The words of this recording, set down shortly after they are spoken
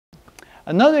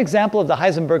Another example of the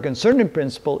Heisenberg Uncertain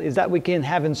Principle is that we can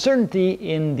have uncertainty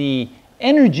in the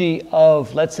energy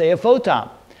of, let's say, a photon.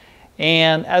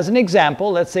 And as an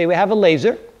example, let's say we have a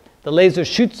laser. The laser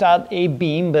shoots out a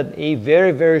beam, but a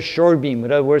very, very short beam.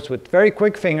 In other words, with very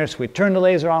quick fingers, we turn the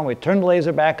laser on, we turn the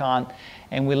laser back on,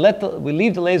 and we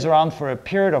leave the laser on for a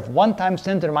period of 1 ×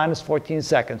 10 to the minus 14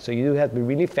 seconds. So you have to be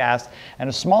really fast. And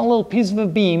a small little piece of a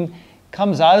beam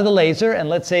comes out of the laser, and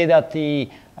let's say that the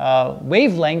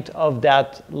wavelength of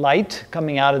that light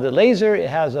coming out of the laser, it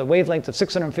has a wavelength of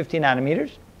 650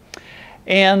 nanometers.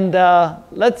 And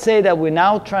let's say that we're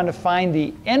now trying to find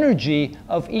the energy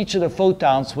of each of the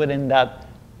photons within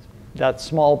that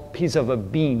small piece of a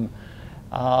beam.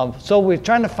 So we're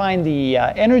trying to find the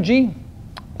energy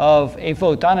of a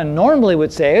photon, and normally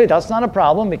we'd say, hey, that's not a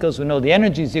problem because we know the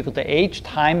energy is equal to h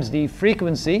times the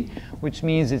frequency, which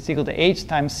means it's equal to h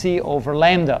times c over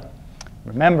lambda.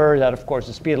 Remember that, of course,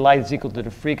 the speed of light is equal to the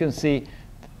frequency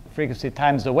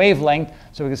times the wavelength,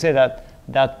 so we can say that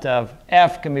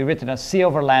f can be written as c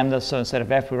over lambda, so instead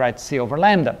of f we write c over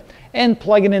lambda. And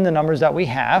plugging in the numbers that we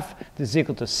have, this is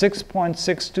equal to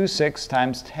 6.626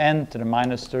 times 10 to the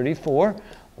minus 34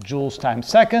 joules times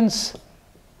seconds,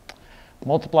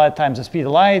 multiplied times the speed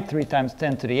of light, 3 times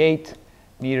 10 to the 8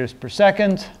 meters per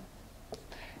second,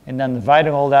 and then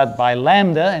dividing all that by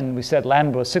lambda, and we said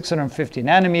lambda was 650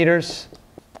 nanometers,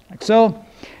 like so,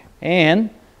 and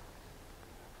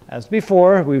as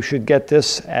before, we should get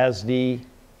this as the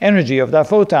energy of that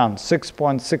photon,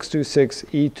 6.626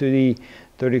 e to the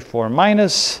 34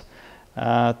 minus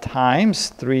times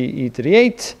 3 e to the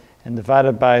 8, and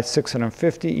divided by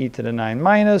 650 e to the 9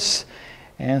 minus.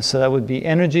 And so that would be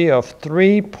energy of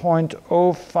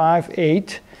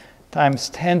 3.058 times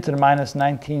 10 to the minus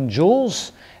 19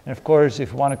 joules. And of course,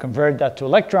 if you want to convert that to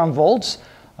electron volts,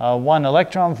 1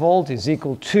 electron volt is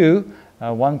equal to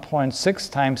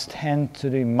 1.6 times 10 to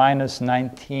the minus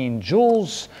 19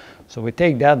 joules. So we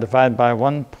take that, divide by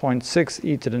 1.6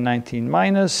 e to the 19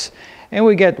 minus, and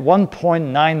we get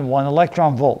 1.91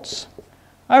 electron volts.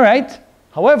 All right.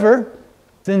 However,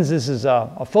 since this is a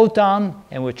photon,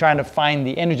 and we're trying to find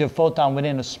the energy of photon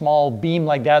within a small beam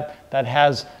like that, that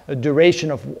has a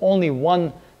duration of only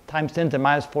 1 times 10 to the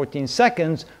minus 14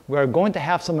 seconds, we're going to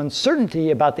have some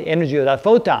uncertainty about the energy of that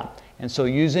photon. And so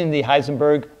using the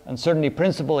Heisenberg Uncertainty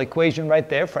Principle equation right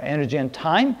there for energy and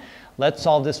time, let's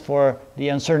solve this for the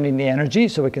uncertainty in the energy.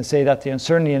 So we can say that the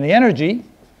uncertainty in the energy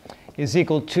is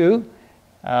equal to,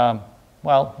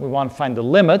 well, we want to find the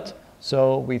limit.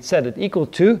 So we set it equal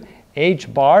to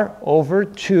h bar over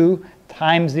 2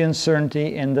 times the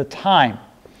uncertainty in the time.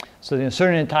 So the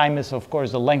uncertainty in time is, of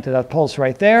course, the length of that pulse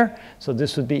right there. So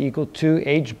this would be equal to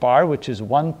h bar, which is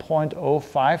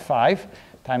 1.055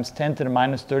 times 10 to the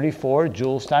minus 34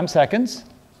 joules times seconds.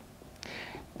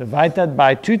 Divide that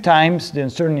by 2 times the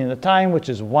uncertainty in the time, which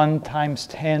is 1 times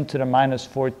 10 to the minus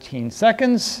 14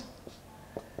 seconds.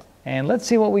 And let's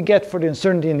see what we get for the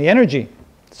uncertainty in the energy.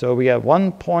 So we have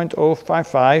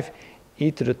 1.055 e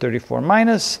to the 34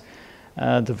 minus,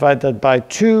 divide that by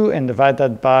 2 and divide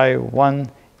that by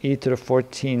 1 e to the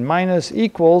 14 minus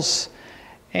equals,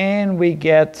 and we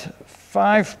get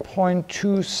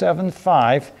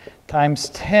 5.275 times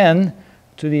 10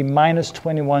 to the minus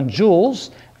 21 joules.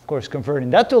 Of course,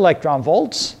 converting that to electron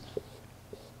volts,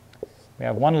 we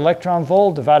have 1 electron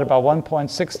volt divided by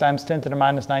 1.6 times 10 to the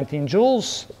minus 19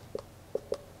 joules.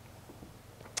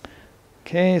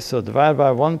 Okay, so divided by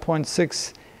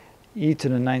 1.6 e to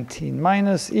the 19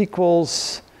 minus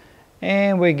equals,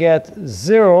 and we get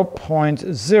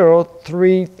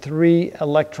 0.033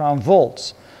 electron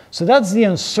volts. So that's the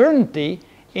uncertainty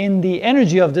in the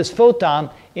energy of this photon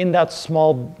in that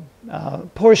small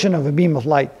portion of a beam of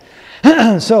light.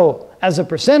 So as a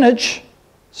percentage,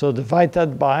 so divide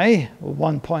that by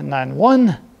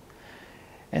 1.91,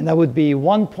 and that would be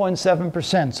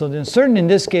 1.7%. So the uncertainty in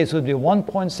this case would be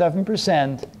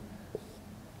 1.7%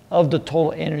 of the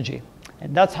total energy.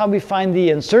 And that's how we find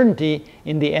the uncertainty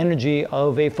in the energy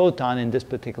of a photon in this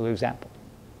particular example.